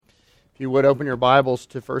If you would open your Bibles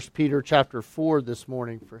to 1 Peter chapter 4 this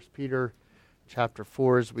morning. 1 Peter chapter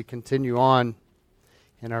 4 as we continue on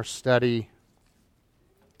in our study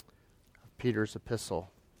of Peter's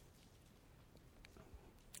epistle.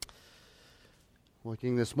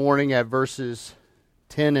 Looking this morning at verses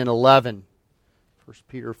 10 and 11. 1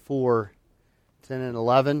 Peter 4, 10 and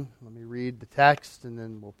 11. Let me read the text and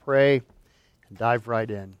then we'll pray and dive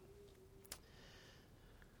right in.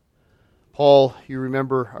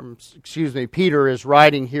 Peter is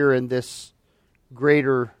writing here in this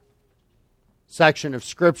greater section of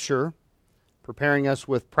Scripture, preparing us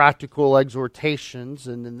with practical exhortations,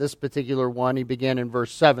 and in this particular one, he began in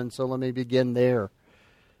verse 7, so let me begin there.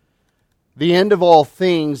 The end of all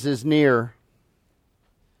things is near.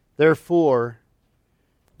 Therefore,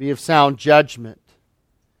 be of sound judgment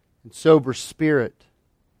and sober spirit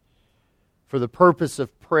for the purpose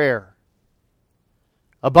of prayer.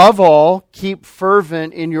 Above all, keep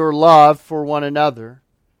fervent in your love for one another,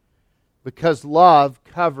 because love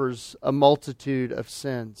covers a multitude of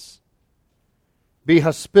sins. Be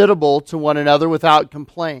hospitable to one another without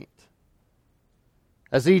complaint.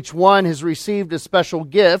 As each one has received a special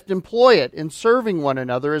gift, employ it in serving one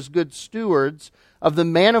another as good stewards of the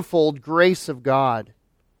manifold grace of God.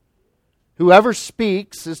 Whoever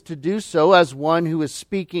speaks is to do so as one who is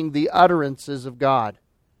speaking the utterances of God.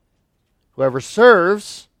 Whoever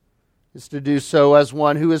serves is to do so as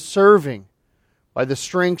one who is serving by the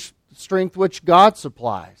strength which God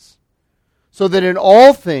supplies, so that in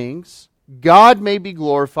all things God may be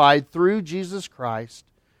glorified through Jesus Christ,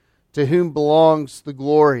 to whom belongs the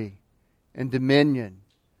glory and dominion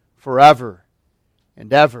forever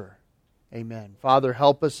and ever. Amen. Father,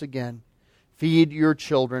 help us again. Feed your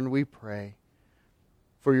children, we pray,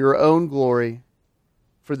 for your own glory,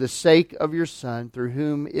 for the sake of your Son, through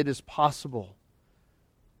whom it is possible,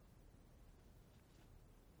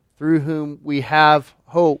 through whom we have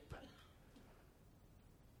hope,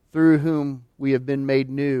 through whom we have been made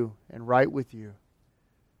new and right with you.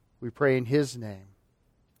 We pray in His name.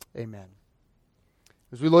 Amen.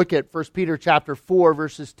 As we look at 1 Peter chapter 4,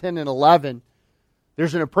 verses 10 and 11,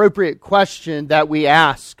 there's an appropriate question that we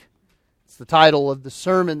ask. It's the title of the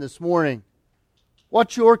sermon this morning.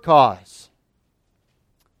 What's your cause?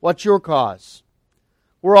 What's your cause?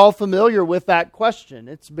 We're all familiar with that question.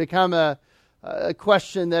 It's become a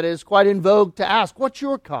question that is quite in vogue to ask. What's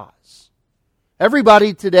your cause?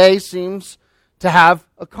 Everybody today seems to have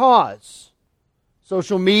a cause.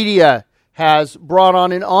 Social media has brought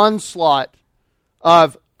on an onslaught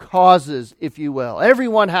of causes, if you will.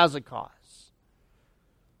 Everyone has a cause.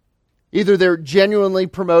 Either they're genuinely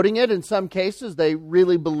promoting it, in some cases they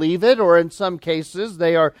really believe it, or in some cases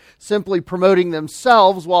they are simply promoting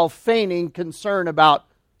themselves while feigning concern about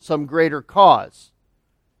some greater cause.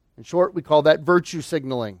 In short, we call that virtue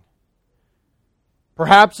signaling.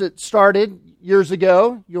 Perhaps it started years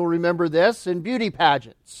ago, you'll remember this, in beauty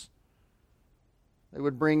pageants. They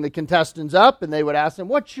would bring the contestants up and they would ask them,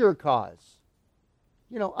 what's your cause?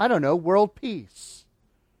 I don't know, world peace.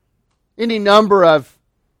 Any number of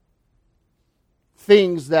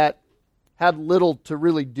things that had little to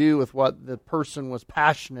really do with what the person was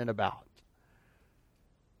passionate about.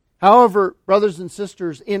 However, brothers and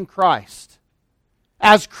sisters in Christ,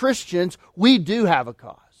 as Christians, we do have a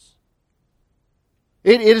cause.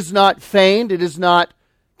 It is not feigned, it is not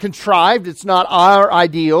contrived, it's not our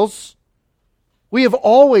ideals. We have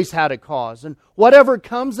always had a cause, and whatever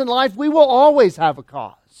comes in life, we will always have a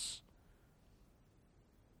cause.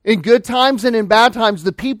 In good times and in bad times,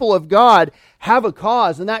 the people of God have a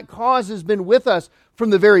cause, and that cause has been with us from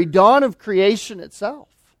the very dawn of creation itself.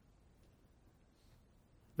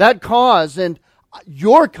 That cause and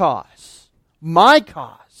your cause, my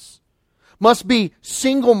cause, must be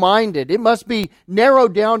single-minded. It must be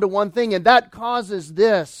narrowed down to one thing, and that cause is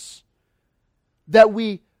this, that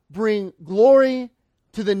we bring glory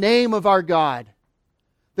to the name of our God,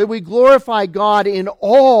 that we glorify God in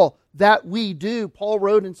all that we do. Paul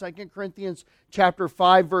wrote in 2 Corinthians chapter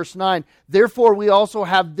 5, verse 9, therefore we also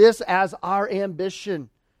have this as our ambition,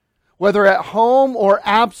 whether at home or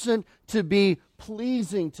absent, to be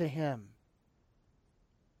pleasing to Him.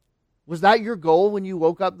 Was that your goal when you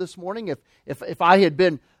woke up this morning? If I had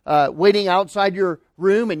been waiting outside your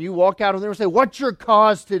room and you walk out of there and say, what's your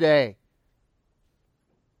cause today?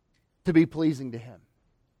 To be pleasing to Him.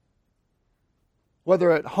 Whether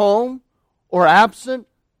at home or absent,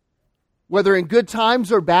 whether in good times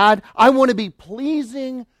or bad, I want to be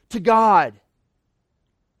pleasing to God.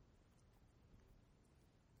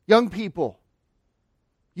 Young people,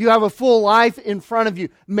 you have a full life in front of you.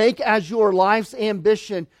 Make as your life's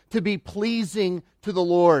ambition to be pleasing to the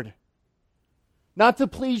Lord. Not to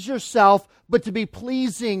please yourself, but to be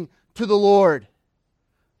pleasing to the Lord.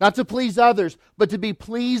 Not to please others, but to be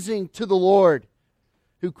pleasing to the Lord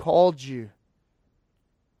who called you.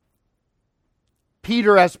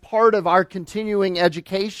 Peter, as part of our continuing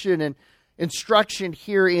education and instruction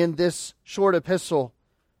here in this short epistle,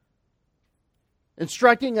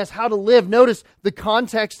 instructing us how to live. Notice the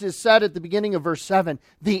context is set at the beginning of verse 7.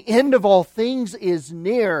 The end of all things is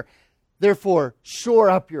near, therefore shore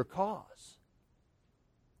up your cause.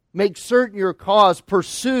 Make certain your cause.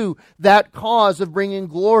 Pursue that cause of bringing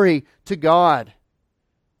glory to God.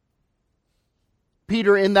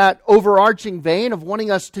 Peter, in that overarching vein of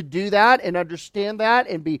wanting us to do that and understand that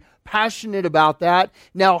and be passionate about that,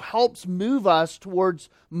 now helps move us towards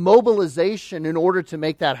mobilization in order to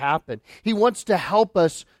make that happen. He wants to help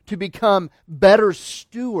us to become better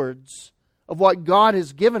stewards of what God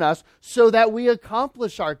has given us so that we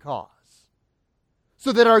accomplish our cause.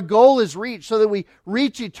 So that our goal is reached, so that we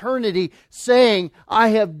reach eternity saying, I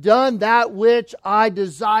have done that which I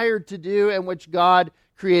desired to do and which God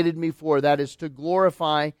created me for. That is to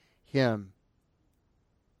glorify Him.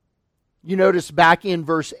 You notice back in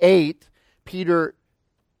verse 8, Peter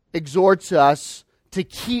exhorts us to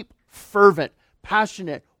keep fervent,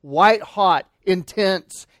 passionate, white hot,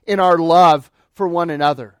 intense in our love for one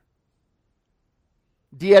another.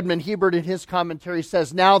 D. Edmund Hebert in his commentary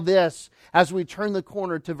says, now this, as we turn the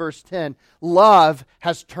corner to verse 10, love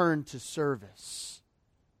has turned to service.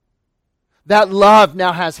 That love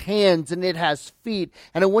now has hands and it has feet.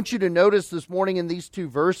 And I want you to notice this morning in these two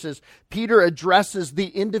verses, Peter addresses the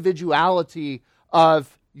individuality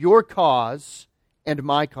of your cause and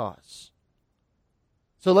my cause.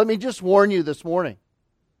 So let me just warn you this morning.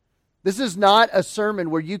 This is not a sermon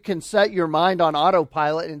where you can set your mind on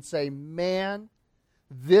autopilot and say, man,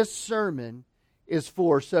 this sermon is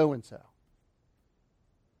for so-and-so.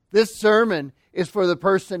 This sermon is for the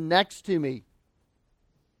person next to me.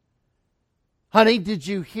 Honey, did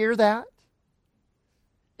you hear that?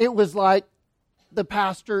 It was like the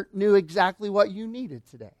pastor knew exactly what you needed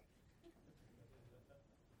today.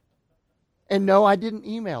 And no, I didn't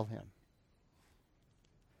email him.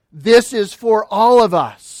 This is for all of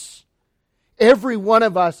us. Every one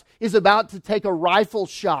of us is about to take a rifle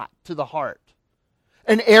shot to the heart.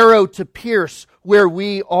 An arrow to pierce where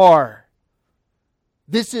we are.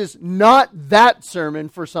 This is not that sermon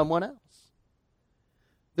for someone else.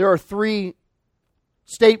 There are three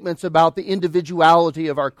statements about the individuality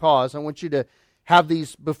of our cause. I want you to have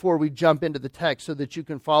these before we jump into the text so that you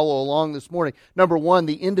can follow along this morning. Number one,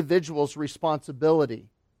 the individual's responsibility.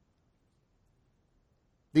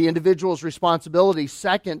 The individual's responsibility.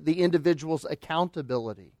 Second, the individual's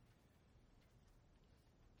accountability.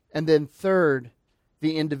 And then third,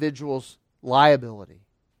 the individual's liability.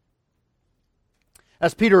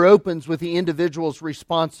 As Peter opens with the individual's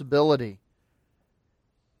responsibility,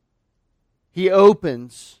 he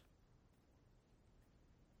opens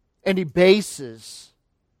and he bases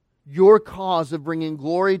your cause of bringing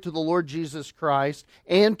glory to the Lord Jesus Christ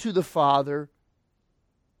and to the Father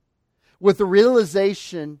with the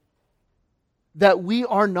realization that we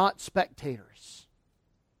are not spectators.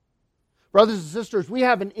 Brothers and sisters, we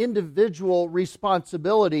have an individual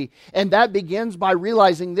responsibility, and that begins by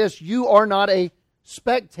realizing this: you are not a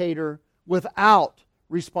spectator without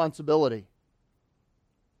responsibility.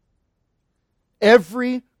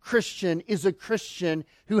 Every Christian is a Christian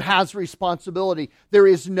who has responsibility. There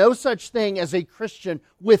is no such thing as a Christian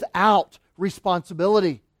without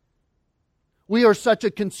responsibility. We are such a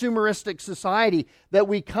consumeristic society that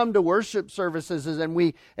we come to worship services and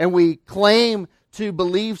we claim to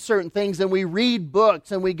believe certain things, and we read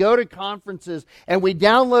books, and we go to conferences, and we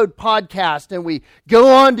download podcasts, and we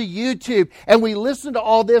go on to YouTube, and we listen to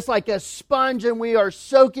all this like a sponge, and we are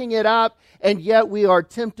soaking it up, and yet we are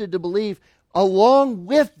tempted to believe along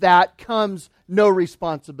with that comes no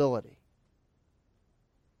responsibility.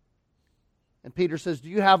 And Peter says, do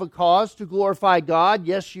you have a cause to glorify God?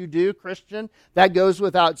 Yes, you do, Christian. That goes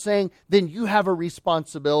without saying. Then you have a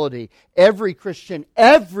responsibility. Every Christian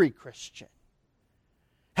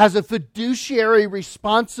has a fiduciary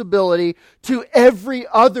responsibility to every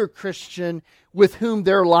other Christian with whom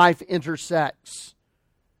their life intersects.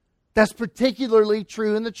 That's particularly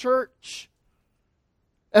true in the church.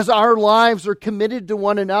 As our lives are committed to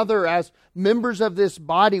one another as members of this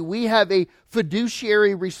body, we have a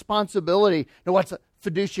fiduciary responsibility. Now, what's a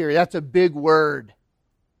fiduciary? That's a big word.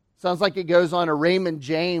 Sounds like it goes on a Raymond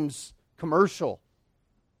James commercial,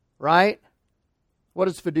 right? What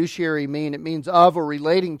does fiduciary mean? It means of or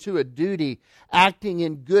relating to a duty, acting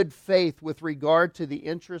in good faith with regard to the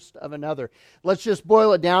interest of another. Let's just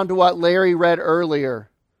boil it down to what Larry read earlier.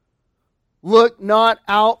 Look not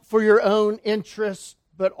out for your own interests,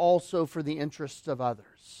 but also for the interests of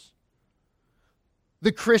others.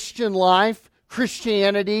 The Christian life,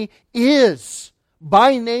 Christianity, is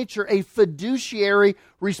by nature a fiduciary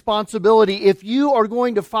responsibility. If you are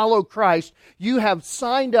going to follow Christ, you have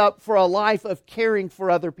signed up for a life of caring for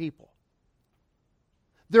other people.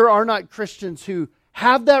 There are not Christians who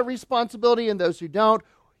have that responsibility and those who don't.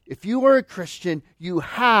 If you are a Christian, you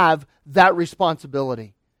have that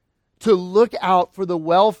responsibility to look out for the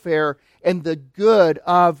welfare and the good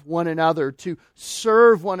of one another, to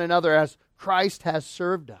serve one another as Christ has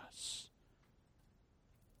served us.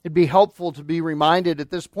 It'd be helpful to be reminded at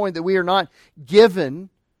this point that we are not given,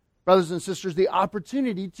 brothers and sisters, the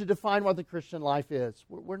opportunity to define what the Christian life is.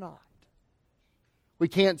 We're not. We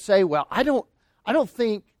can't say, well, I don't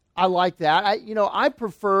think I like that. I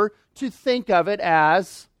prefer to think of it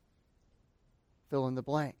as fill in the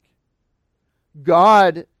blank.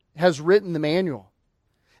 God has written the manual.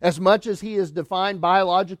 As much as He has defined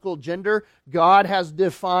biological gender, God has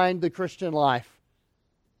defined the Christian life.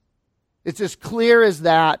 It's as clear as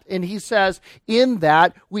that. And He says, in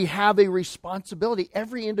that, we have a responsibility.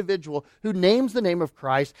 Every individual who names the name of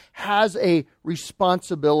Christ has a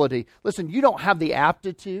responsibility. Listen, you don't have the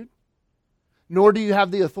aptitude, nor do you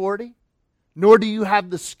have the authority, nor do you have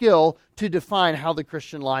the skill to define how the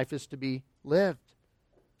Christian life is to be lived.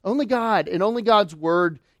 Only God and only God's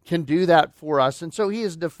Word can do that for us. And so He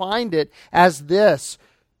has defined it as this: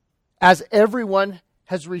 as everyone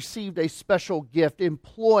has received a special gift,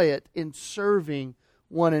 employ it in serving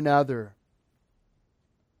one another.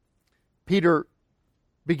 Peter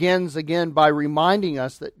begins again by reminding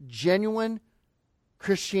us that genuine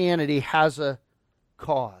Christianity has a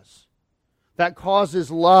cause. That cause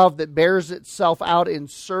is love that bears itself out in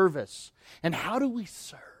service. And how do we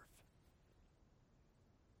serve?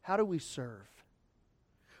 How do we serve?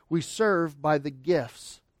 We serve by the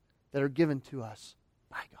gifts that are given to us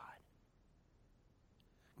by God.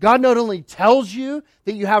 God not only tells you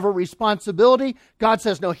that you have a responsibility, God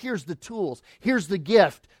says, no, here's the tools. Here's the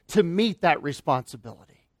gift to meet that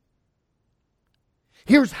responsibility.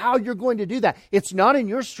 Here's how you're going to do that. It's not in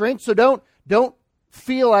your strength, so don't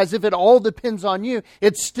feel as if it all depends on you.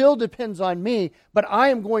 It still depends on me, but I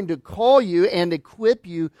am going to call you and equip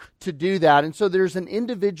you to do that. And so there's an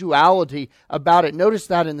individuality about it. Notice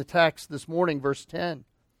that in the text this morning, verse 10.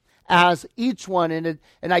 As each one, and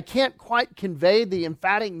I can't quite convey the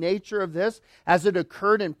emphatic nature of this as it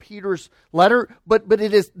occurred in Peter's letter, but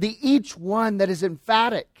it is the each one that is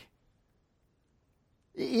emphatic.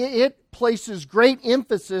 It places great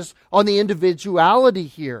emphasis on the individuality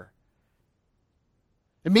here.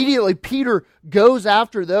 Immediately, Peter goes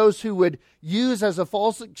after those who would use as a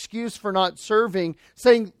false excuse for not serving,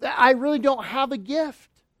 saying, I really don't have a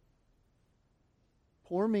gift.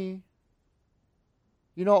 Poor me.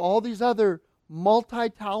 You know, all these other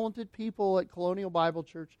multi-talented people at Colonial Bible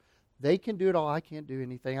Church, they can do it all. I can't do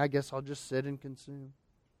anything. I guess I'll just sit and consume.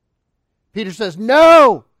 Peter says,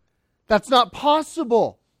 no, that's not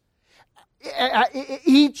possible.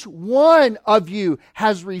 Each one of you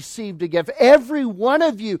has received a gift. Every one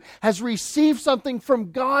of you has received something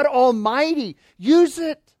from God Almighty. Use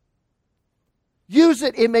it. Use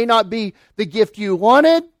it. It may not be the gift you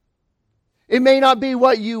wanted. It may not be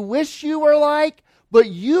what you wish you were like, but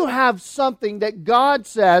you have something that God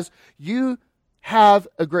says you have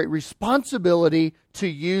a great responsibility to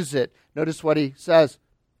use it. Notice what he says.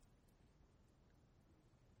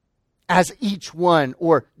 As each one,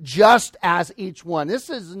 or just as each one. This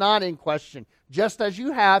is not in question. Just as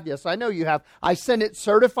you have. Yes, I know you have. I sent it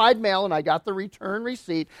certified mail and I got the return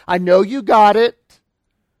receipt. I know you got it.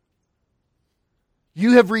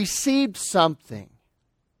 You have received something.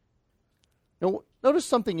 Now, notice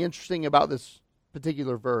something interesting about this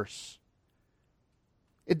particular verse.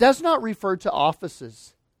 It does not refer to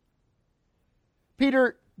offices.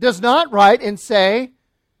 Peter does not write and say,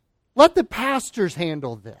 let the pastors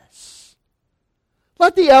handle this.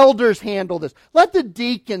 Let the elders handle this. Let the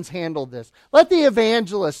deacons handle this. Let the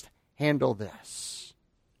evangelists handle this.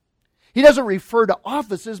 He doesn't refer to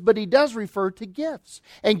offices, but he does refer to gifts.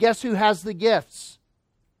 And guess who has the gifts?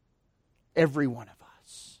 Every one of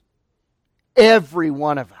us. Every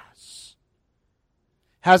one of us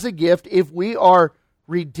has a gift. If we are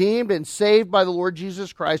redeemed and saved by the Lord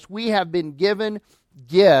Jesus Christ, we have been given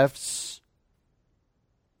gifts.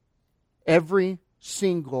 Every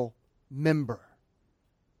single member.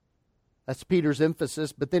 That's Peter's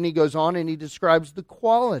emphasis, but then he goes on and he describes the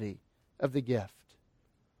quality of the gift.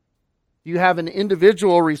 You have an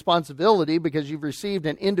individual responsibility because you've received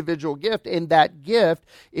an individual gift, and that gift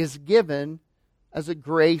is given as a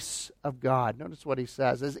grace of God. Notice what he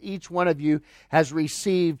says. As each one of you has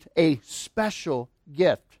received a special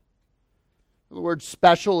gift. The word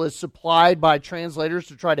special is supplied by translators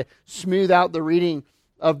to try to smooth out the reading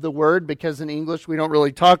of the word, because in English we don't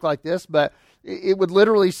really talk like this, but it would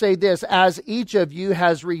literally say this: as each of you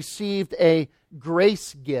has received a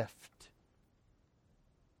grace gift.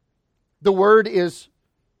 The word is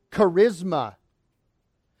charisma.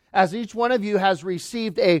 As each one of you has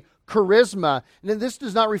received a charisma. And this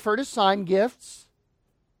does not refer to sign gifts.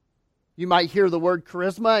 You might hear the word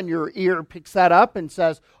charisma and your ear picks that up and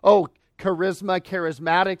says, oh, charisma,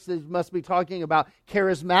 charismatics, they must be talking about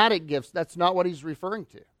charismatic gifts. That's not what he's referring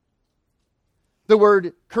to. The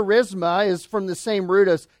word charisma is from the same root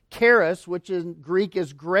as charis, which in Greek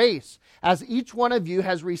is grace. As each one of you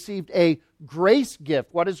has received a grace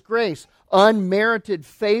gift. What is grace? Unmerited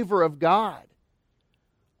favor of God.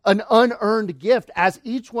 An unearned gift. As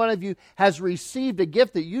each one of you has received a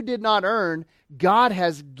gift that you did not earn, God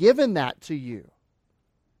has given that to you.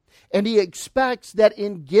 And He expects that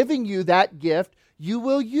in giving you that gift, you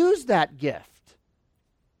will use that gift.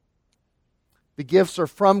 The gifts are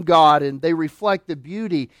from God, and they reflect the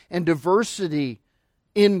beauty and diversity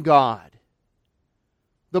in God.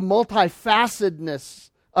 The multifacetedness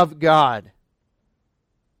of God.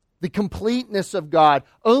 The completeness of God.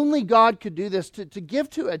 Only God could do this. To give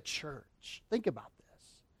to a church. Think about this.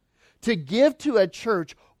 To give to a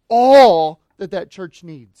church all that church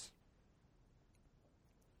needs.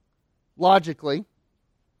 Logically,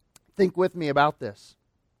 think with me about this.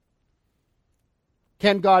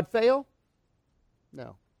 Can God fail?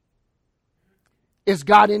 No. Is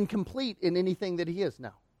God incomplete in anything that He is?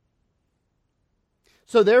 No.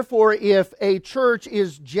 So therefore, if a church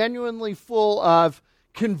is genuinely full of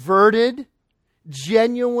converted,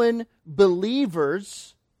 genuine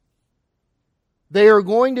believers, they are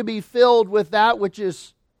going to be filled with that which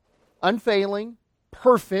is unfailing,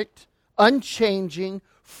 perfect, unchanging,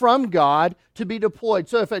 from God to be deployed.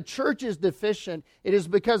 So if a church is deficient, it is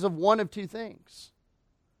because of one of two things.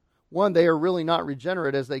 One, they are really not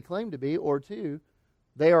regenerate as they claim to be, or two,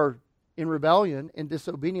 they are in rebellion and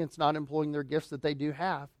disobedience, not employing their gifts that they do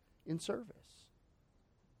have in service.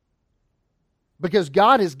 Because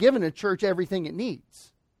God has given a church everything it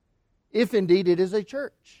needs, if indeed it is a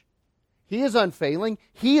church. He is unfailing.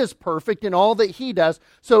 He is perfect in all that He does.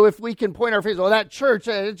 So if we can point our fingers, that church,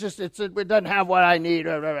 it doesn't have what I need.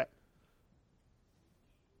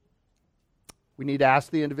 We need to ask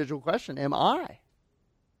the individual question, am I?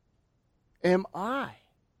 Am I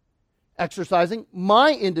exercising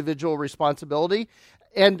my individual responsibility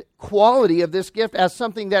and quality of this gift as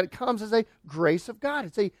something that comes as a grace of God?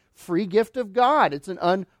 It's a free gift of God. It's an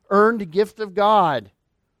unearned gift of God.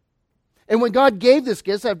 And when God gave this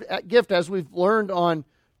gift, as we've learned on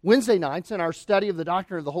Wednesday nights in our study of the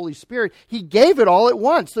doctrine of the Holy Spirit, He gave it all at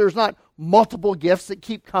once. There's not multiple gifts that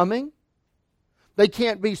keep coming. They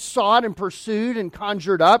can't be sought and pursued and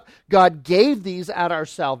conjured up. God gave these at our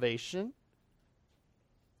salvation.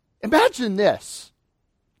 Imagine this.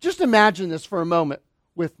 Just imagine this for a moment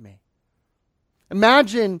with me.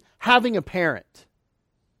 Imagine having a parent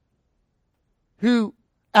who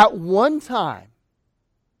at one time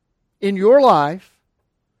in your life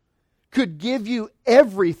could give you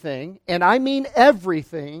everything, and I mean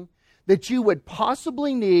everything, that you would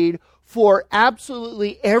possibly need for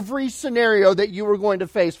absolutely every scenario that you were going to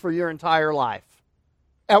face for your entire life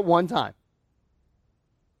at one time.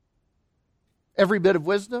 Every bit of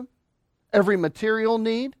wisdom, every material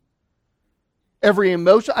need, every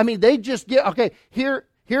emotion. I mean, they just get, okay,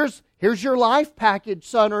 here's your life package,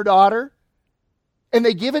 son or daughter. And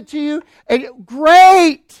they give it to you, and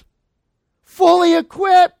great! Fully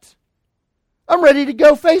equipped. I'm ready to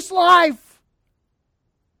go face life.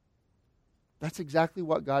 That's exactly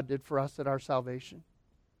what God did for us at our salvation.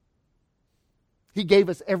 He gave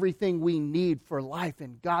us everything we need for life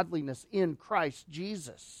and godliness in Christ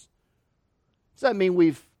Jesus. Does that mean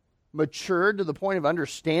we've matured to the point of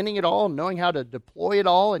understanding it all and knowing how to deploy it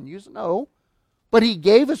all and use it? No. But He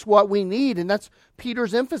gave us what we need, and that's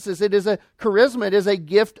Peter's emphasis. It is a charisma. It is a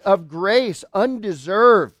gift of grace,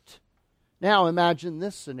 undeserved. Now imagine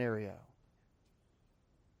this scenario.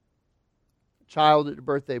 A child at a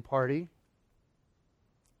birthday party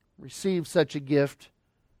receives such a gift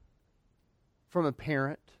from a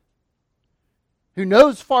parent who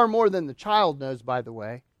knows far more than the child knows, by the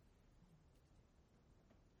way.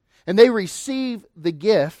 And they receive the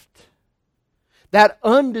gift, that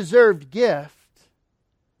undeserved gift,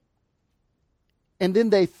 and then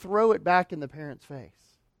they throw it back in the parent's face.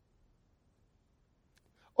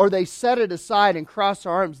 Or they set it aside and cross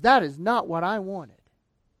their arms. That is not what I wanted.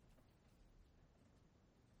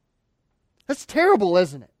 That's terrible,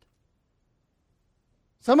 isn't it?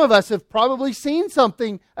 Some of us have probably seen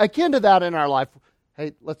something akin to that in our life.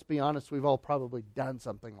 Hey, let's be honest, we've all probably done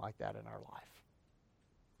something like that in our life.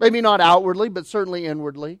 Maybe not outwardly, but certainly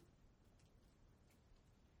inwardly.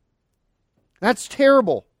 That's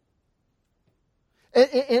terrible.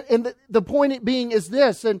 And the point being is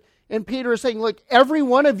this, and Peter is saying, look, every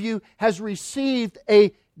one of you has received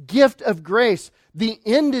a gift of grace. The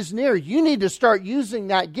end is near. You need to start using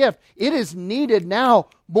that gift. It is needed now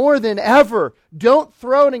more than ever. Don't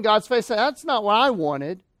throw it in God's face and say, that's not what I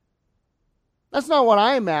wanted. That's not what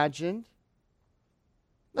I imagined.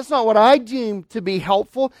 That's not what I deemed to be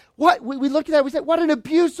helpful. What we look at that, we say, what an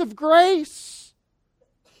abuse of grace.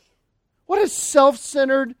 What a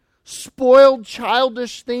self-centered, spoiled,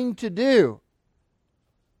 childish thing to do.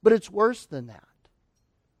 But it's worse than that.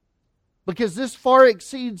 Because this far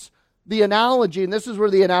exceeds the analogy, and this is where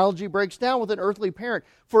the analogy breaks down with an earthly parent.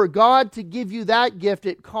 For God to give you that gift,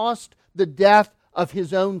 it cost the death of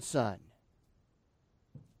His own Son.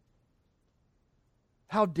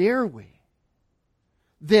 How dare we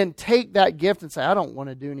then take that gift and say, I don't want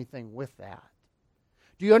to do anything with that.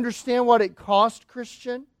 Do you understand what it cost,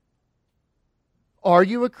 Christian? Are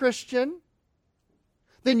you a Christian?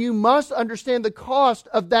 Then you must understand the cost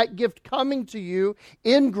of that gift coming to you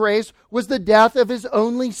in grace was the death of His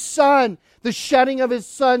only Son, the shedding of His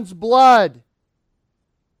Son's blood.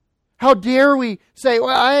 How dare we say,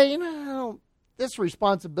 well, this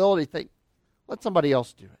responsibility thing, let somebody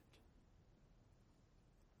else do it.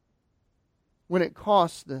 When it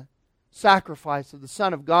costs the sacrifice of the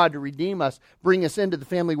Son of God to redeem us, bring us into the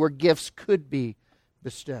family where gifts could be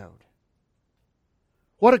bestowed.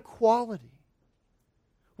 What a quality.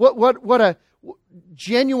 What a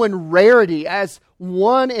genuine rarity, as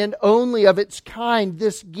one and only of its kind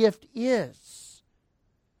this gift is.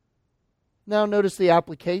 Now notice the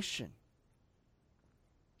application.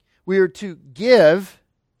 We are to give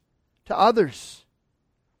to others.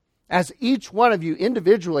 As each one of you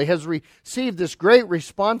individually has received this great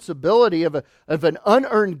responsibility of an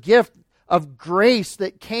unearned gift of grace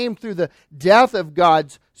that came through the death of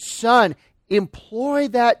God's Son, employ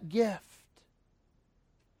that gift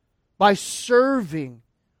by serving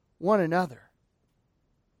one another,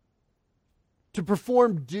 to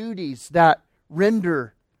perform duties that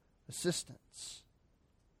render assistance.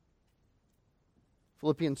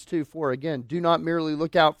 Philippians 2:4 again, do not merely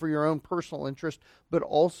look out for your own personal interest, but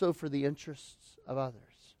also for the interests of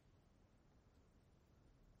others.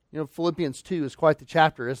 You know, Philippians 2 is quite the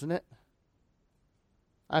chapter, isn't it?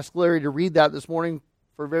 I asked Larry to read that this morning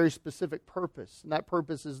for a very specific purpose, and that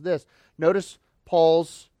purpose is this. Notice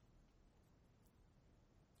Paul's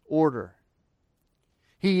order.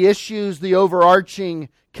 He issues the overarching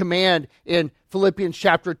command in Philippians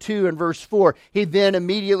chapter 2 and verse 4. He then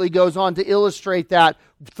immediately goes on to illustrate that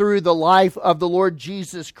through the life of the Lord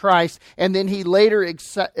Jesus Christ. And then he later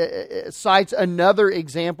cites another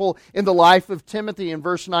example in the life of Timothy in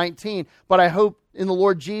verse 19. But I hope in the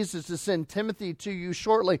Lord Jesus to send Timothy to you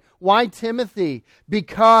shortly. Why Timothy?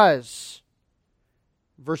 Because,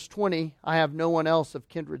 verse 20, I have no one else of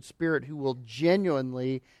kindred spirit who will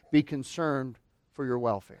genuinely be concerned for your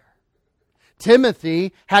welfare.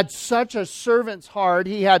 Timothy had such a servant's heart,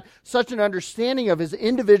 he had such an understanding of his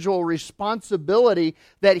individual responsibility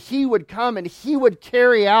that he would come and he would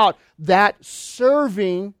carry out that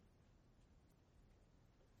serving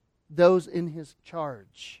those in his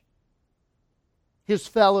charge, his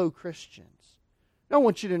fellow Christians. Now I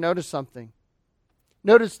want you to notice something.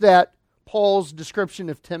 Notice that Paul's description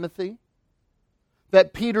of Timothy,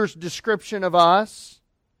 that Peter's description of us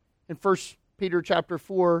in 1 Peter chapter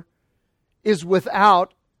 4 is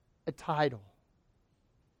without a title.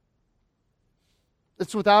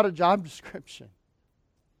 It's without a job description.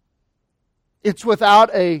 It's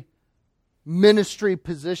without a ministry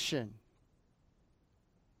position.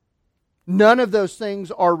 None of those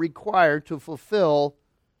things are required to fulfill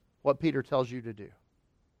what Peter tells you to do.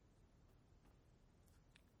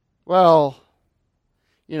 Well,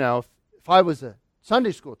 you know, if I was a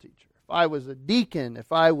Sunday school teacher, if I was a deacon,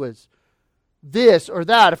 if I was this or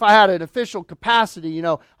that, if I had an official capacity, you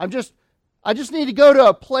know, I just need to go to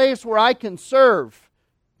a place where I can serve.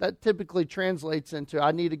 That typically translates into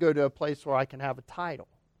I need to go to a place where I can have a title.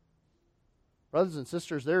 Brothers and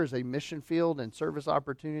sisters, there is a mission field and service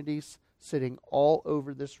opportunities sitting all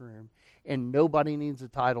over this room, and nobody needs a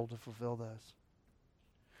title to fulfill those.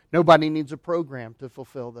 Nobody needs a program to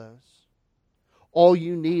fulfill those. All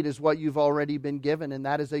you need is what you've already been given, and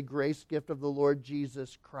that is a grace gift of the Lord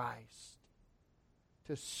Jesus Christ.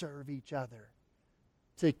 To serve each other,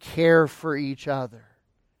 to care for each other.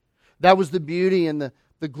 That was the beauty and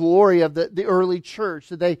the the glory of the early church.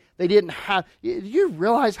 That they didn't have. Do you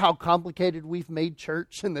realize how complicated we've made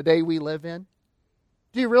church in the day we live in?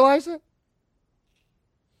 Do you realize it?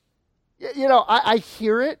 You know, I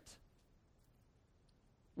hear it.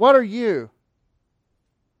 What are you?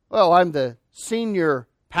 Well, I'm the senior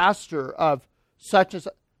pastor of such and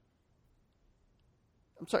such.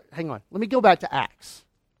 I'm sorry, hang on. Let me go back to Acts.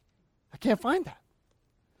 I can't find that.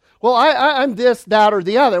 Well, I'm this, that, or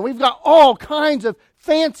the other. We've got all kinds of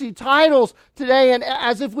fancy titles today, and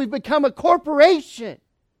as if we've become a corporation,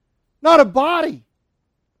 not a body.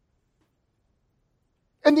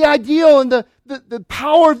 And the ideal and the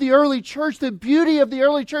power of the early church, the beauty of the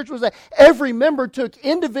early church was that every member took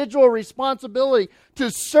individual responsibility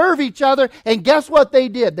to serve each other. And guess what they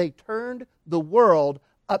did? They turned the world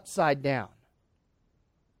upside down.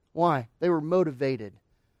 Why? They were motivated.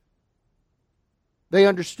 They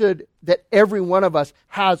understood that every one of us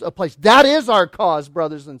has a place. That is our cause,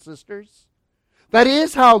 brothers and sisters. That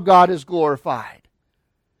is how God is glorified.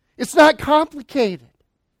 It's not complicated.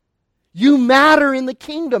 You matter in the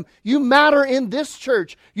kingdom. You matter in this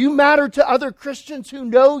church. You matter to other Christians who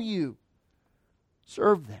know you.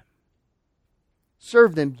 Serve them.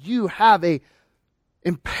 Serve them. You have an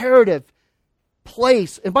imperative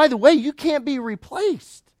place. And by the way, you can't be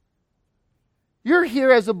replaced. You're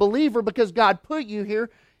here as a believer because God put you here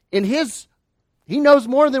in His. He knows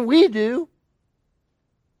more than we do.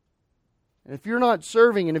 And if you're not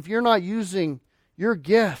serving and if you're not using your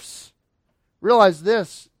gifts, realize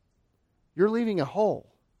this. You're leaving a hole.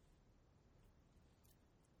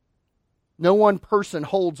 No one person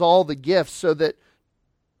holds all the gifts so that,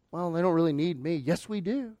 well, they don't really need me. Yes, we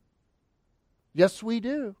do. Yes, we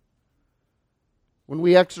do. When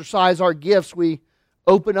we exercise our gifts, we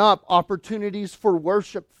open up opportunities for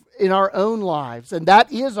worship in our own lives. And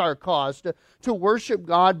that is our cause, to worship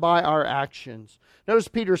God by our actions. Notice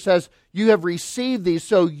Peter says, you have received these,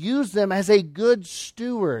 so use them as a good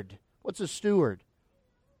steward. What's a steward?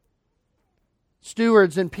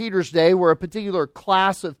 Stewards in Peter's day were a particular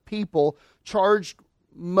class of people charged,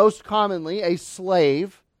 most commonly a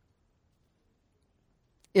slave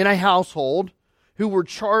in a household, who were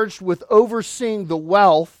charged with overseeing the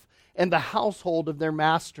wealth and the household of their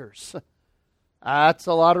masters. That's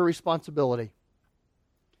a lot of responsibility.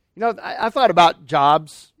 You know, I thought about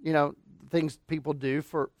jobs, you know, things people do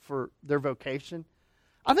for their vocation.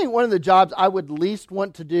 I think one of the jobs I would least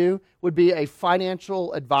want to do would be a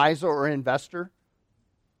financial advisor or investor.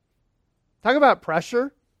 Talk about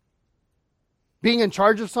pressure. Being in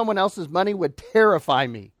charge of someone else's money would terrify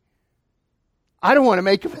me. I don't want to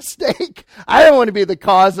make a mistake. I don't want to be the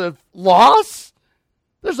cause of loss.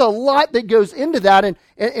 There's a lot that goes into that.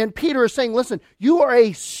 And Peter is saying, listen, you are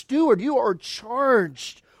a steward. You are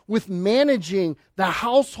charged with managing the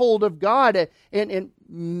household of God and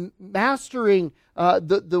mastering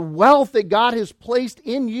the wealth that God has placed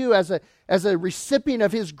in you as a recipient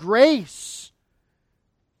of His grace.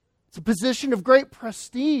 It's a position of great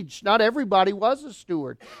prestige. Not everybody was a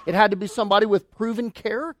steward. It had to be somebody with proven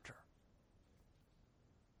character.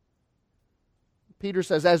 Peter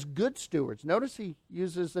says, as good stewards. Notice he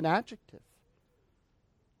uses an adjective.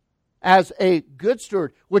 As a good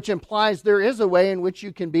steward, which implies there is a way in which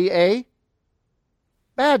you can be a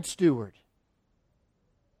bad steward.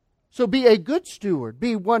 So be a good steward.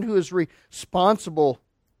 Be one who is responsible.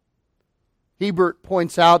 Hebert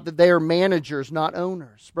points out that they are managers, not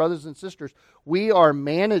owners. Brothers and sisters, we are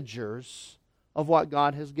managers of what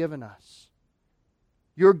God has given us.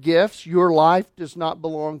 Your gifts, your life does not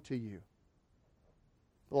belong to you.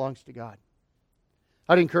 It belongs to God.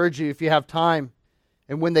 I'd encourage you, if you have time,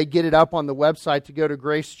 and when they get it up on the website, to go to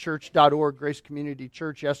gracechurch.org, Grace Community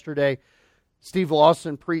Church. Yesterday, Steve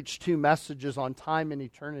Lawson preached 2 messages on time and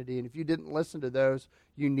eternity. And if you didn't listen to those,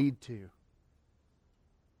 you need to.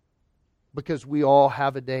 Because we all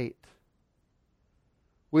have a date.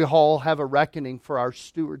 We all have a reckoning for our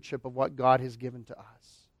stewardship of what God has given to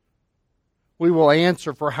us. We will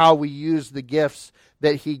answer for how we use the gifts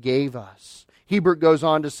that He gave us. Hebert goes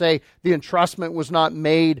on to say, the entrustment was not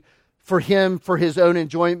made for him for his own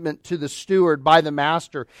enjoyment to the steward by the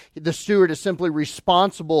master. The steward is simply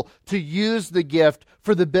responsible to use the gift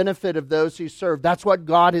for the benefit of those he served. That's what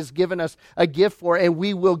God has given us a gift for, and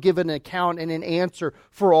we will give an account and an answer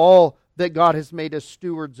for all that God has made us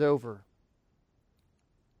stewards over.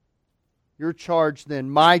 Your charge then,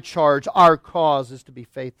 my charge, our cause is to be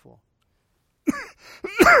faithful.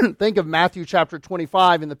 Think of Matthew chapter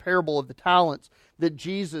 25 in the parable of the talents that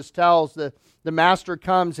Jesus tells. The master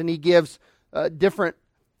comes and he gives different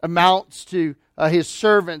amounts to his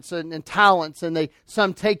servants and talents, and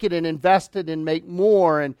some take it and invest it and make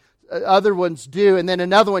more, and other ones do, and then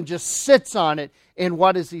another one just sits on it. And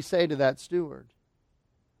what does he say to that steward?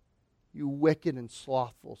 You wicked and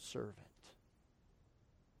slothful servant.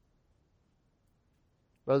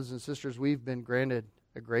 Brothers and sisters, we've been granted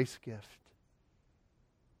a grace gift.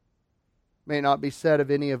 It may not be said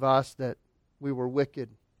of any of us that we were wicked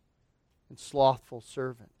and slothful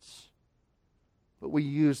servants, but we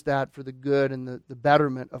use that for the good and the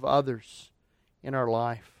betterment of others in our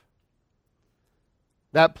life.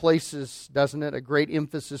 That places, doesn't it, a great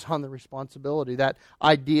emphasis on the responsibility, that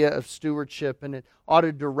idea of stewardship, and it ought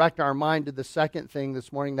to direct our mind to the second thing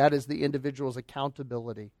this morning, that is the individual's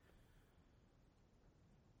accountability.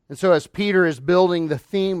 And so as Peter is building the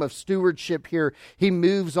theme of stewardship here, he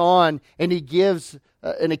moves on and he gives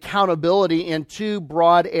an accountability in two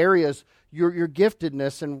broad areas. Your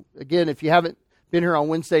giftedness, and again, if you haven't been here on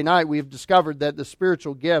Wednesday night, we've discovered that the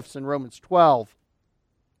spiritual gifts in Romans 12,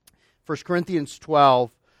 1 Corinthians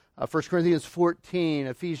 12, 1 Corinthians 14,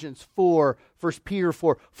 Ephesians 4, 1 Peter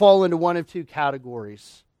 4, fall into one of two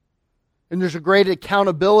categories. And there's a great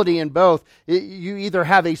accountability in both. You either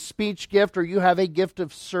have a speech gift or you have a gift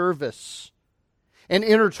of service. And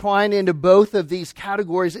intertwined into both of these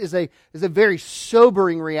categories is a very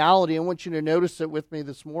sobering reality. I want you to notice it with me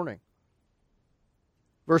this morning.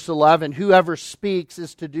 Verse 11, whoever speaks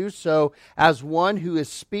is to do so as one who is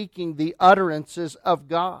speaking the utterances of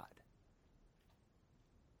God.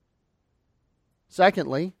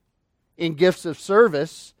 Secondly, in gifts of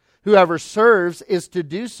service, whoever serves is to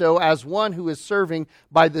do so as one who is serving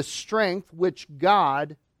by the strength which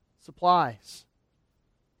God supplies.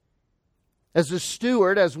 As a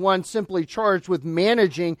steward, as one simply charged with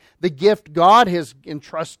managing the gift God has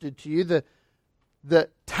entrusted to you, the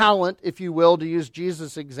talent, if you will, to use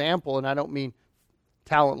Jesus' example, and I don't mean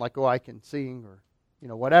talent like, I can sing or,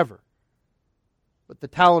 whatever. But the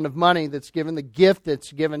talent of money that's given, the gift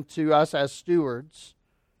that's given to us as stewards,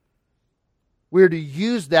 we're to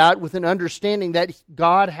use that with an understanding that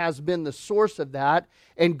God has been the source of that,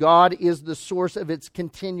 and God is the source of its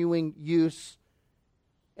continuing use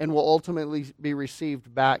and will ultimately be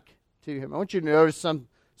received back to Him. I want you to notice some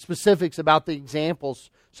specifics about the examples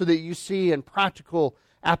so that you see in practical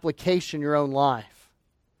application your own life.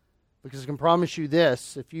 Because I can promise you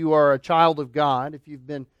this, if you are a child of God, if you've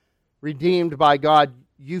been redeemed by God,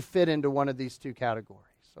 you fit into one of these two categories,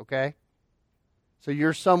 okay? So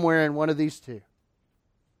you're somewhere in one of these two.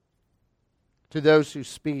 To those who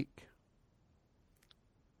speak.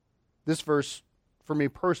 This verse, for me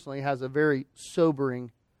personally, has a very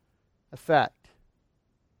sobering effect.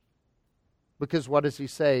 Because what does he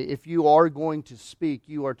say? If you are going to speak,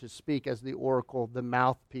 you are to speak as the oracle, the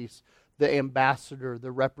mouthpiece, the ambassador,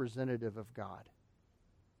 the representative of God.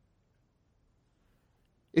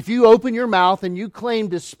 If you open your mouth and you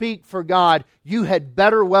claim to speak for God, you had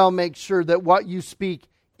better well make sure that what you speak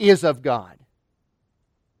is of God.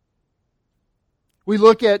 We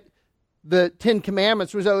look at the Ten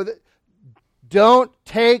Commandments. We say, don't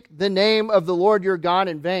take the name of the Lord your God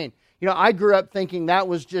in vain. I grew up thinking that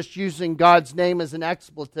was just using God's name as an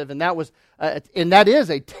expletive, and that is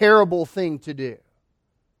a terrible thing to do.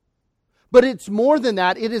 But it's more than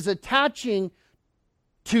that. It is attaching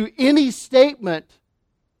to any statement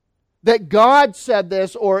that God said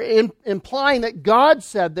this, or implying that God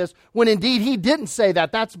said this, when indeed He didn't say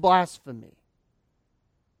that. That's blasphemy.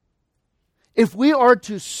 If we are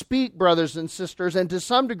to speak, brothers and sisters, and to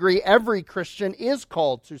some degree every Christian is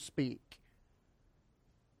called to speak,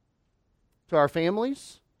 to our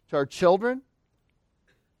families, to our children,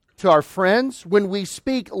 to our friends, when we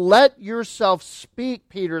speak, let yourself speak,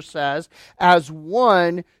 Peter says, as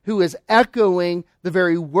one who is echoing the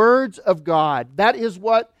very words of God. That is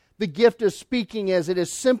what the gift of speaking is. It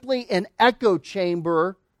is simply an echo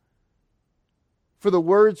chamber for the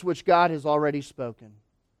words which God has already spoken.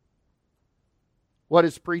 What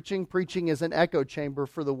is preaching? Preaching is an echo chamber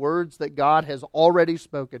for the words that God has already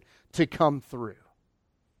spoken to come through.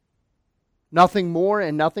 Nothing more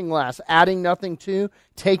and nothing less. Adding nothing to,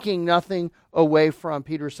 taking nothing away from.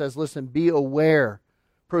 Peter says, listen, be aware.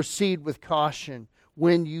 Proceed with caution.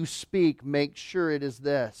 When you speak, make sure it is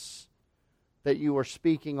this, that you are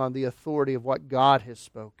speaking on the authority of what God has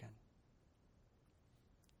spoken.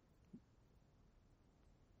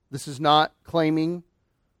 This is not claiming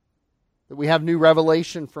that we have new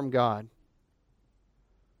revelation from God.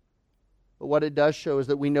 But what it does show is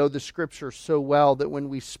that we know the Scripture so well that when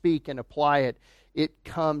we speak and apply it, it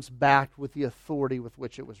comes back with the authority with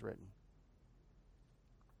which it was written.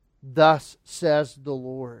 Thus says the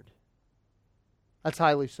Lord. That's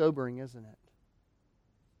highly sobering, isn't it?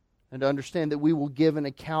 And to understand that we will give an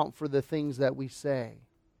account for the things that we say.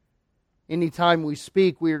 Anytime we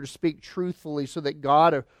speak, we are to speak truthfully so that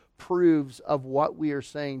God approves of what we are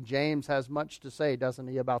saying. James has much to say, doesn't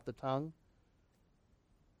he, about the tongue?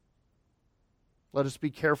 Let us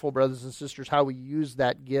be careful, brothers and sisters, how we use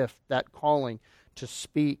that gift, that calling, to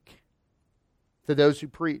speak to those who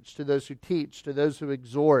preach, to those who teach, to those who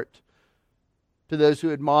exhort, to those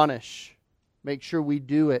who admonish. Make sure we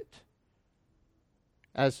do it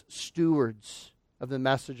as stewards of the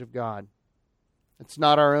message of God. It's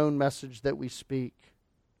not our own message that we speak.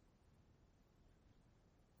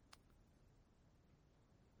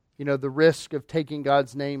 You know, the risk of taking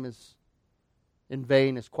God's name in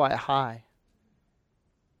vain is quite high.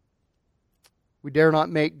 We dare not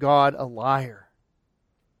make God a liar.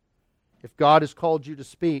 If God has called you to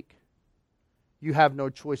speak, you have no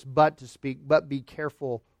choice but to speak, but be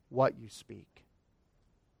careful what you speak.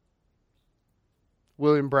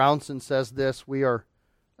 William Brownson says this: we are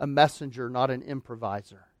a messenger, not an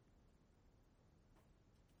improviser.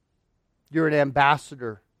 You're an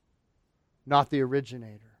ambassador, not the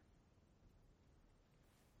originator.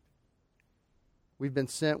 We've been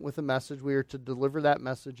sent with a message. We are to deliver that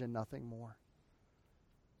message and nothing more.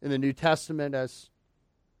 In the New Testament, as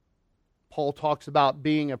Paul talks about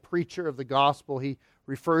being a preacher of the gospel, he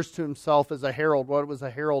refers to himself as a herald. What was a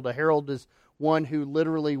herald? A herald is one who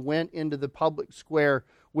literally went into the public square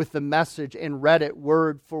with the message and read it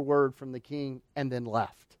word for word from the king and then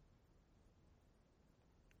left.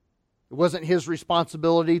 It wasn't his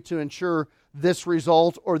responsibility to ensure this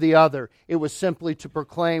result or the other. It was simply to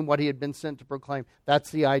proclaim what he had been sent to proclaim. That's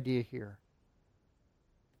the idea here.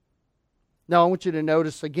 Now I want you to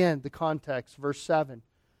notice again the context, verse 7.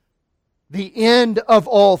 The end of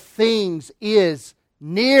all things is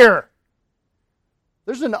near.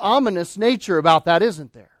 There's an ominous nature about that,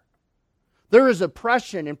 isn't there? There is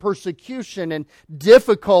oppression and persecution and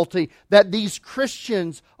difficulty that these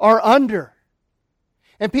Christians are under.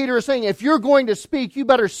 And Peter is saying, if you're going to speak, you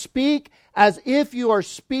better speak as if you are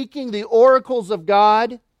speaking the oracles of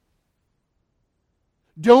God.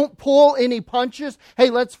 Don't pull any punches. Hey,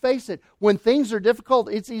 let's face it, when things are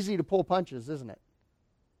difficult, it's easy to pull punches, isn't it?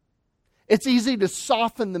 It's easy to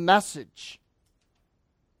soften the message.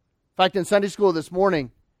 In fact, in Sunday school this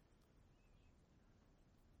morning,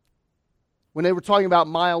 when they were talking about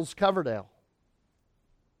Miles Coverdale,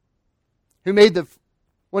 who made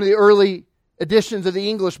one of the early editions of the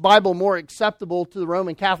English Bible more acceptable to the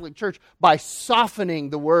Roman Catholic Church by softening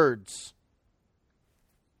the words.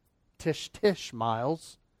 Tish, tish,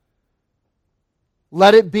 Miles.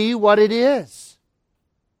 Let it be what it is.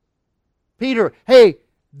 Peter, hey,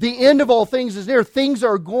 the end of all things is near. Things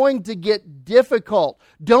are going to get difficult.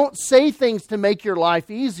 Don't say things to make your life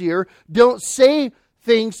easier. Don't say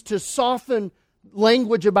things to soften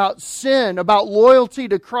language about sin, about loyalty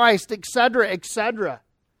to Christ, etc., etc.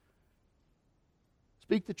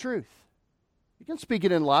 Speak the truth. You can speak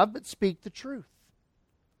it in love, but speak the truth.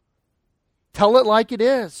 Tell it like it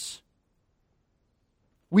is.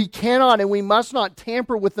 We cannot and we must not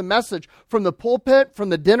tamper with the message from the pulpit, from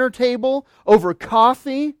the dinner table, over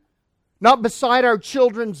coffee, not beside our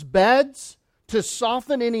children's beds, to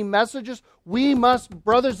soften any messages. We must,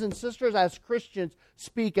 brothers and sisters, as Christians,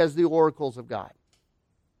 speak as the oracles of God.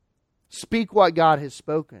 Speak what God has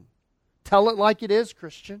spoken. Tell it like it is,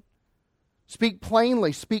 Christian. Speak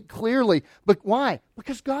plainly, speak clearly. But why?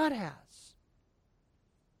 Because God has.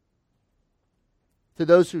 To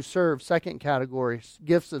those who serve, second category,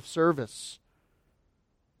 gifts of service.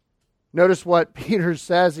 Notice what Peter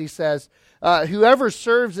says. He says, whoever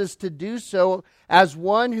serves is to do so as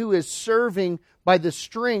one who is serving by the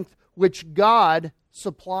strength which God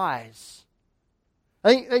supplies.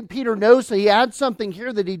 I think Peter knows that he adds something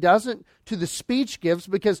here that he doesn't to the speech gifts,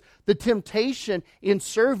 because the temptation in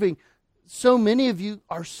serving, so many of you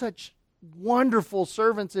are such wonderful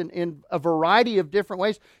servants in a variety of different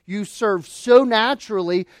ways. You serve so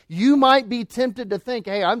naturally, you might be tempted to think,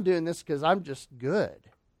 hey, I'm doing this because I'm just good.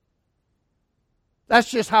 That's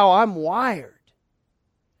just how I'm wired.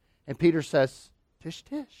 And Peter says, tish,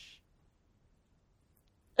 tish.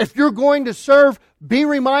 If you're going to serve, be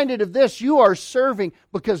reminded of this. You are serving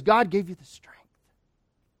because God gave you the strength.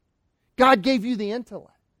 God gave you the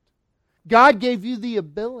intellect. God gave you the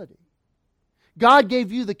ability. God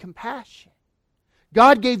gave you the compassion.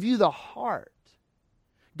 God gave you the heart.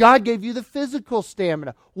 God gave you the physical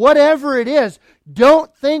stamina. Whatever it is,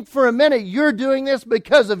 don't think for a minute you're doing this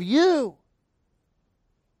because of you.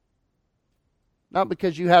 Not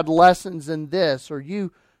because you had lessons in this or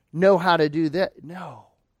you know how to do that. No.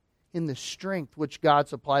 In the strength which God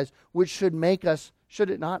supplies, which should make us, should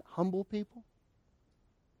it not, humble people?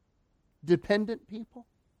 Dependent people?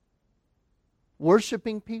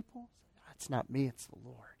 Worshiping people? It's not me, it's the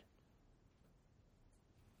Lord.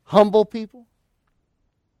 Humble people.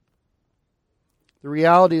 The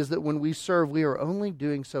reality is that when we serve, we are only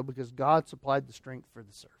doing so because God supplied the strength for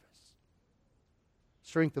the service.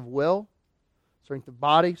 Strength of will, strength of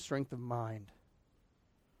body, strength of mind.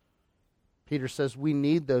 Peter says we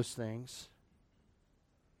need those things.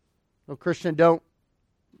 No, Christian, don't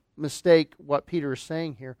mistake what Peter is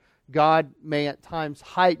saying here. God may at times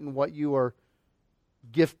heighten what you are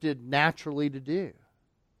gifted naturally to do.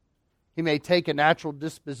 He may take a natural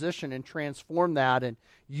disposition and transform that and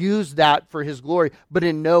use that for His glory, but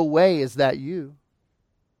in no way is that you.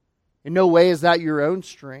 In no way is that your own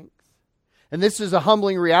strength. And this is a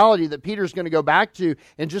humbling reality that Peter's going to go back to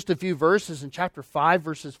in just a few verses in chapter 5,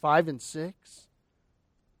 verses 5 and 6.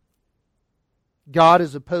 God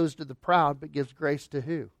is opposed to the proud, but gives grace to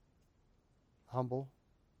who? Humble.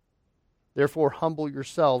 Therefore, humble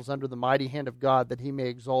yourselves under the mighty hand of God, that He may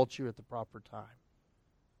exalt you at the proper time.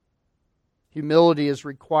 Humility is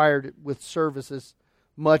required with service as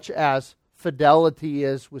much as fidelity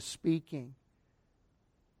is with speaking.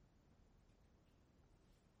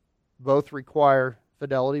 Both require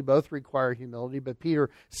fidelity, both require humility, but Peter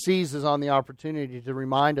seizes on the opportunity to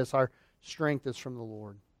remind us our strength is from the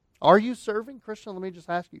Lord. Are you serving? Christian, let me just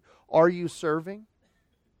ask you, are you serving?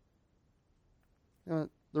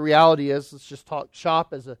 The reality is, let's just talk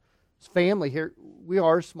shop as a family here. We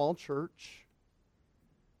are a small church.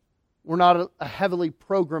 We're not a heavily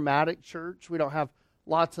programmatic church. We don't have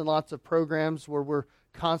lots and lots of programs where we're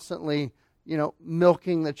constantly,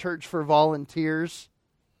 milking the church for volunteers.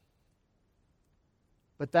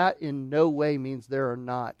 But that in no way means there are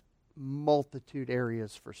not multitude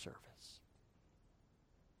areas for service.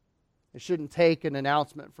 It shouldn't take an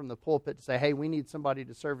announcement from the pulpit to say, hey, we need somebody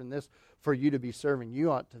to serve in this for you to be serving.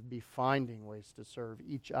 You ought to be finding ways to serve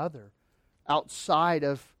each other outside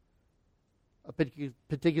of a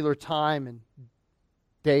particular time and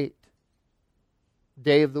day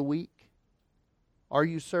of the week. Are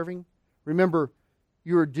you serving? Remember,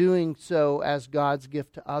 you are doing so as God's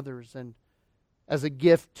gift to others and as a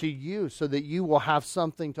gift to you so that you will have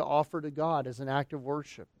something to offer to God as an act of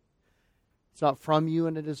worship. It's not from you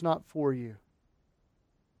and it is not for you.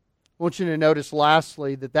 I want you to notice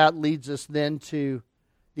lastly that leads us then to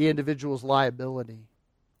the individual's liability.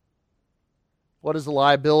 What is a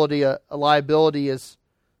liability? A liability is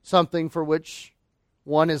something for which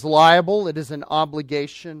one is liable. It is an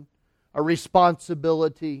obligation, a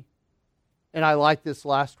responsibility, and I like this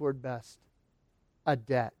last word best, a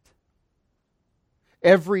debt.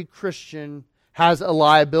 Every Christian has a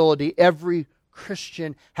liability. Every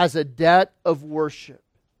Christian has a debt of worship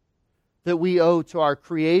that we owe to our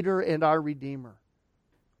Creator and our Redeemer.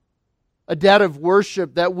 A debt of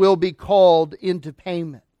worship that will be called into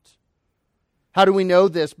payment. How do we know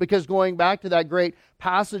this? Because going back to that great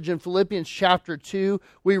passage in Philippians chapter 2,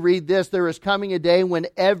 we read this: there is coming a day when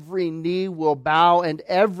every knee will bow and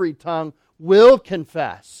every tongue will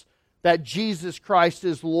confess that Jesus Christ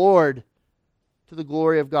is Lord, to the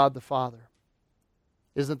glory of God the Father.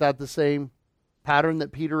 Isn't that the same pattern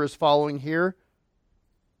that Peter is following here?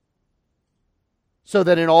 So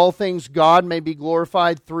that in all things God may be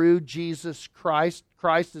glorified through Jesus Christ.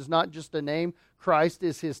 Christ is not just a name. Christ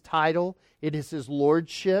is His title. It is His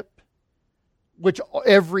lordship, which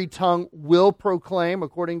every tongue will proclaim,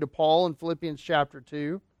 according to Paul in Philippians chapter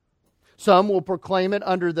 2. Some will proclaim it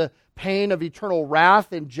under the pain of eternal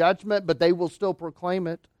wrath and judgment, but they will still proclaim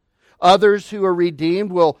it. Others who are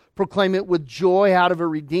redeemed will proclaim it with joy out of a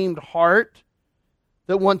redeemed heart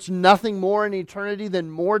that wants nothing more in eternity than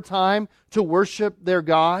more time to worship their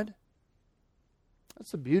God.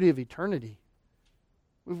 That's the beauty of eternity.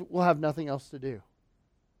 We'll have nothing else to do.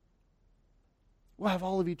 We'll have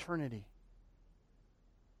all of eternity.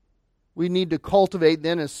 We need to cultivate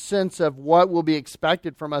then a sense of what will be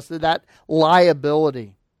expected from us, that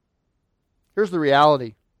liability. Here's the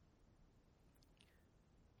reality.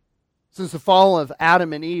 Since the fall of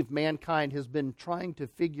Adam and Eve, mankind has been trying to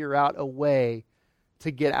figure out a way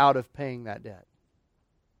to get out of paying that debt.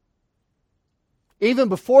 Even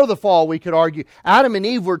before the fall, we could argue, Adam and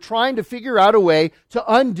Eve were trying to figure out a way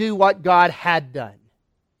to undo what God had done.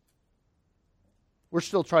 We're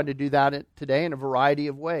still trying to do that today in a variety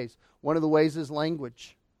of ways. One of the ways is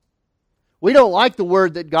language. We don't like the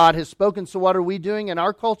word that God has spoken, so what are we doing in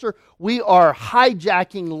our culture? We are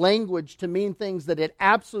hijacking language to mean things that it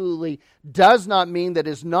absolutely does not mean, that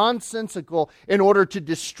is nonsensical, in order to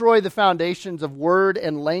destroy the foundations of word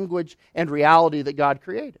and language and reality that God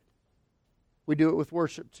created. We do it with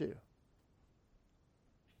worship too.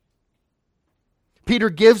 Peter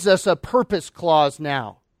gives us a purpose clause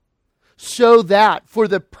now, so that for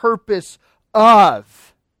the purpose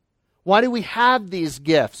of. Why do we have these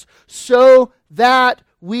gifts? So that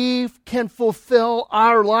we can fulfill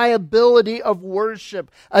our liability of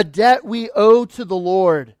worship, a debt we owe to the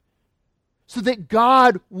Lord, so that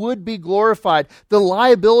God would be glorified. The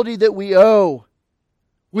liability that we owe,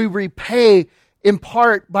 we repay in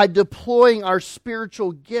part by deploying our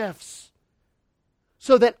spiritual gifts,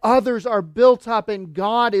 so that others are built up and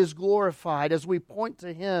God is glorified as we point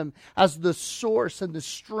to Him as the source and the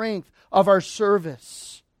strength of our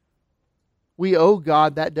service. We owe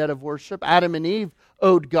God that debt of worship. Adam and Eve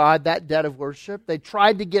owed God that debt of worship. They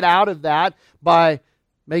tried to get out of that by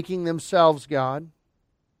making themselves God,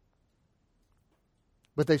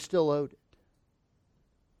 but they still owed it.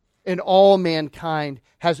 And all mankind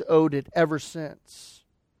has owed it ever since.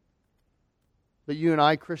 But you and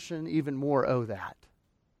I, Christian, even more owe that.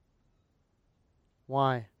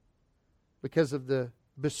 Why? Because of the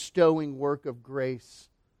bestowing work of grace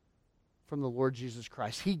from the Lord Jesus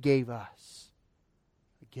Christ. He gave us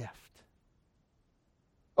a gift.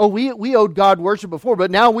 Oh, we owed God worship before, but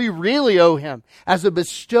now we really owe Him as a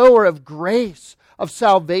bestower of grace, of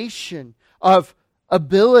salvation, of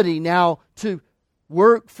ability now to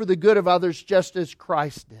work for the good of others just as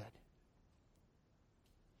Christ did.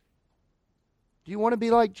 Do you want to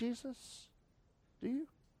be like Jesus? Do you?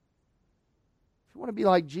 If you want to be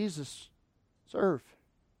like Jesus, serve.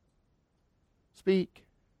 Speak.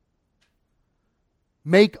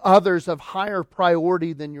 Make others of higher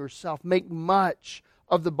priority than yourself. Make much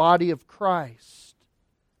of the body of Christ.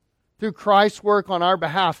 Through Christ's work on our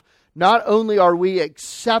behalf, not only are we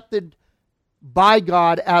accepted by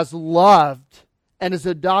God as loved and as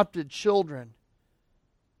adopted children,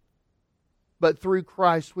 but through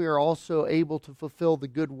Christ we are also able to fulfill the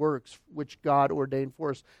good works which God ordained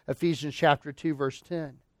for us. Ephesians chapter 2, verse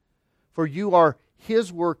 10. For you are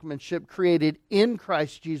His workmanship, created in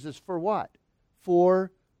Christ Jesus for what?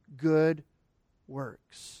 For good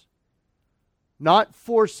works. Not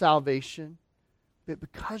for salvation, but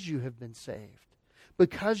because you have been saved.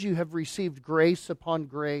 Because you have received grace upon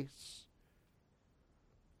grace.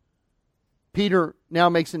 Peter now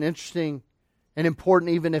makes an interesting and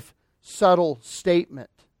important, even if subtle, statement.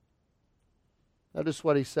 Notice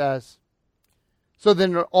what he says. So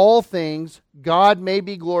then in all things, God may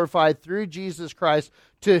be glorified through Jesus Christ,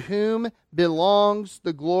 to whom belongs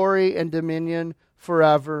the glory and dominion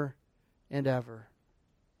forever and ever.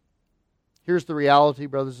 Here's the reality,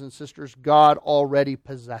 brothers and sisters. God already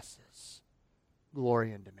possesses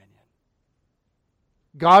glory and dominion.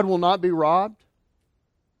 God will not be robbed.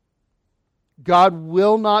 God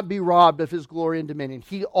will not be robbed of His glory and dominion.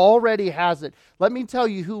 He already has it. Let me tell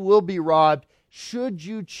you who will be robbed should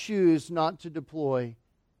you choose not to deploy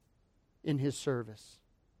in His service.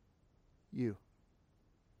 You.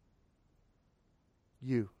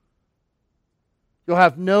 You. You'll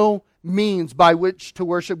have no means by which to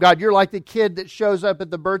worship God. You're like the kid that shows up at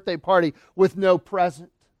the birthday party with no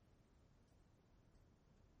present.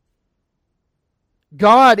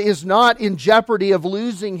 God is not in jeopardy of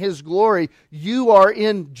losing His glory. You are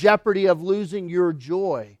in jeopardy of losing your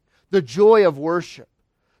joy. The joy of worship.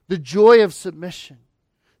 The joy of submission.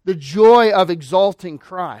 The joy of exalting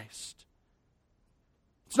Christ.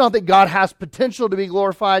 It's not that God has potential to be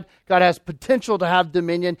glorified. God has potential to have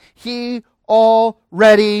dominion. He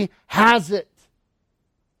already has it.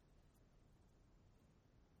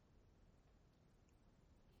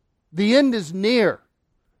 The end is near.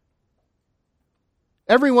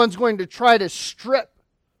 Everyone's going to try to strip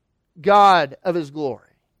God of His glory.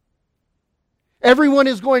 Everyone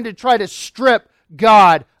is going to try to strip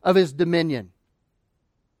God of His dominion.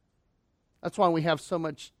 That's why we have so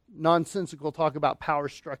much nonsensical talk about power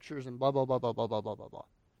structures and blah, blah, blah, blah, blah, blah, blah, blah, blah.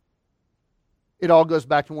 It all goes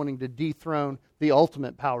back to wanting to dethrone the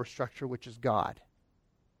ultimate power structure, which is God.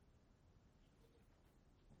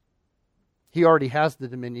 He already has the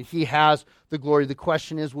dominion. He has the glory. The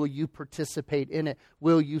question is, will you participate in it?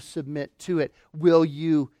 Will you submit to it? Will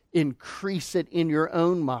you increase it in your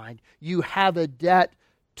own mind? You have a debt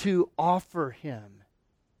to offer Him.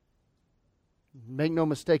 Make no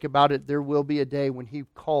mistake about it, there will be a day when He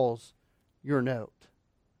calls your note.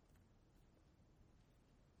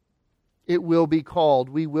 It will be called.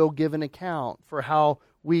 We will give an account for how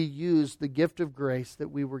we use the gift of grace that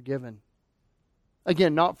we were given.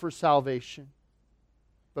 Again, not for salvation,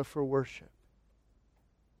 but for worship.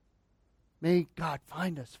 May God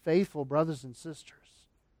find us faithful, brothers and sisters,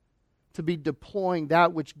 to be deploying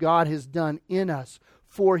that which God has done in us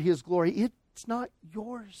for His glory. It's not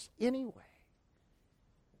yours anyway.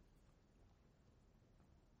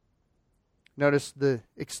 Notice the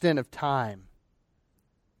extent of time.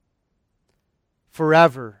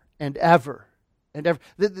 Forever and ever. And ever.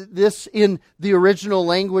 This, in the original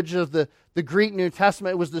language of the Greek New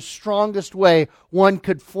Testament, was the strongest way one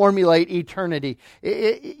could formulate eternity.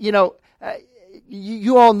 You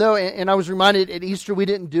all know, and I was reminded at Easter we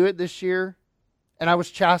didn't do it this year, and I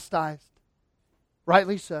was chastised.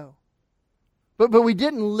 Rightly so. But we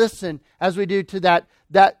didn't listen as we do to that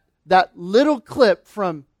little clip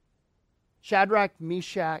from Shadrach,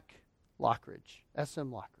 Meshach, Lockridge,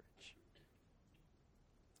 S.M. Lockridge,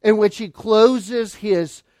 in which he closes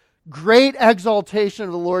his great exaltation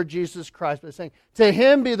of the Lord Jesus Christ by saying, "To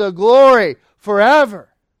Him be the glory forever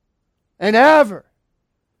and ever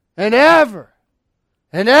and ever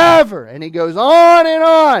and ever." And he goes on and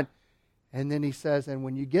on. And then he says, "And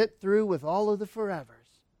when you get through with all of the forevers,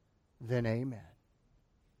 then amen."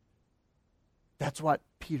 That's what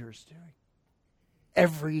Peter's doing.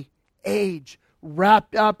 Every age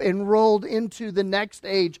wrapped up and rolled into the next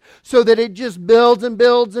age, so that it just builds and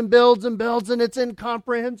builds and builds and builds, and it's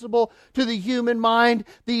incomprehensible to the human mind,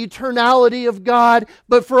 the eternality of God.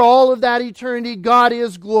 But for all of that eternity, God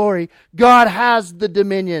is glory. God has the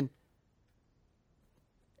dominion.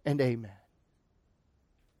 And amen.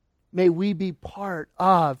 May we be part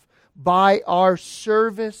of, by our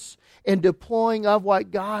service and deploying of what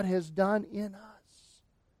God has done in us,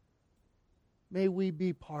 may we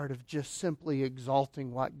be part of just simply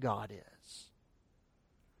exalting what God is,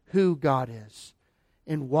 who God is,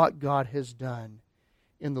 and what God has done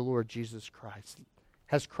in the Lord Jesus Christ.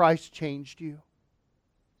 Has Christ changed you?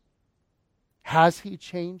 Has He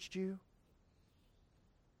changed you?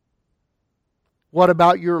 What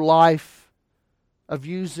about your life of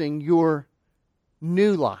using your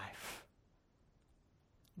new life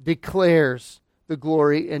declares the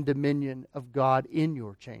glory and dominion of God in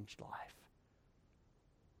your changed life?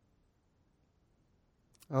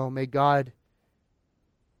 Oh, may God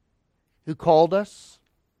who called us,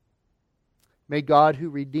 may God who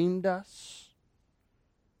redeemed us,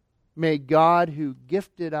 may God who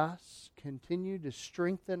gifted us continue to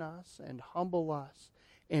strengthen us and humble us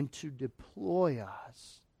and to deploy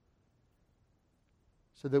us,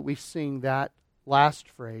 so that we sing that last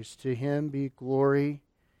phrase, "To Him be glory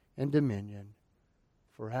and dominion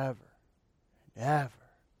forever and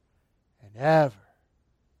ever and ever.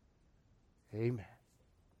 Amen."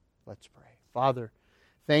 Let's pray. Father,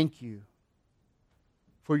 thank You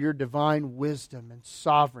for Your divine wisdom and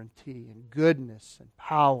sovereignty and goodness and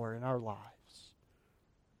power in our lives.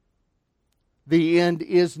 The end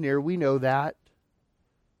is near. We know that.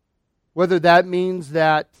 Whether that means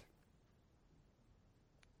that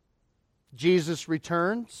Jesus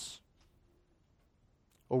returns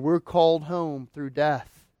or we're called home through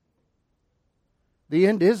death, the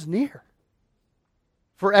end is near.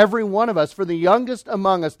 For every one of us, for the youngest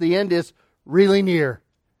among us, the end is really near.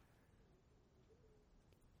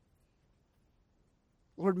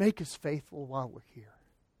 Lord, make us faithful while we're here.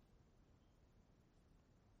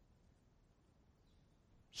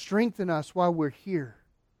 Strengthen us while we're here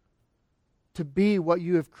to be what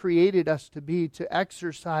You have created us to be, to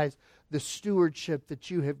exercise the stewardship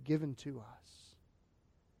that You have given to us.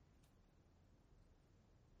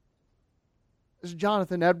 As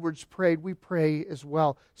Jonathan Edwards prayed, we pray as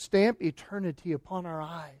well. Stamp eternity upon our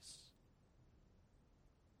eyes.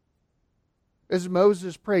 As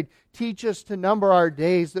Moses prayed, teach us to number our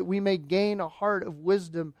days that we may gain a heart of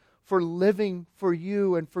wisdom for living for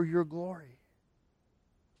You and for Your glory.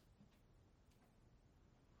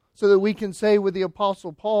 So that we can say with the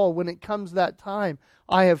Apostle Paul, when it comes that time,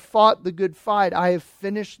 "I have fought the good fight, I have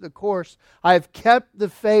finished the course, I have kept the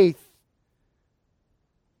faith."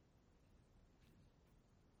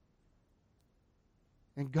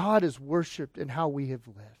 And God is worshipped in how we have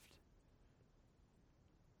lived.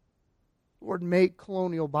 Lord, make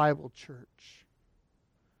Colonial Bible Church,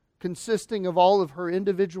 consisting of all of her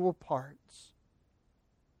individual parts,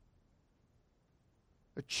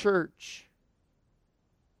 a church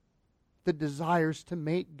that desires to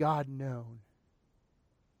make God known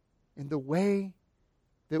in the way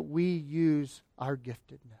that we use our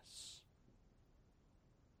giftedness.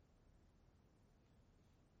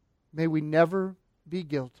 May we never be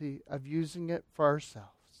guilty of using it for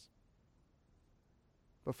ourselves,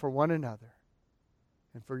 but for one another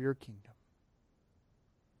and for Your kingdom.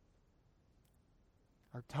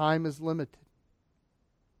 Our time is limited.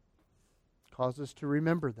 Cause us to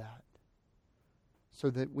remember that, so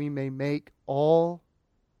that we may make all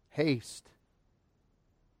haste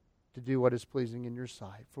to do what is pleasing in Your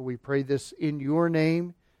sight. For we pray this in Your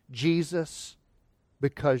name, Jesus,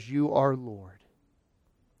 because You are Lord.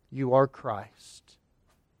 You are Christ.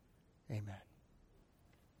 Amen.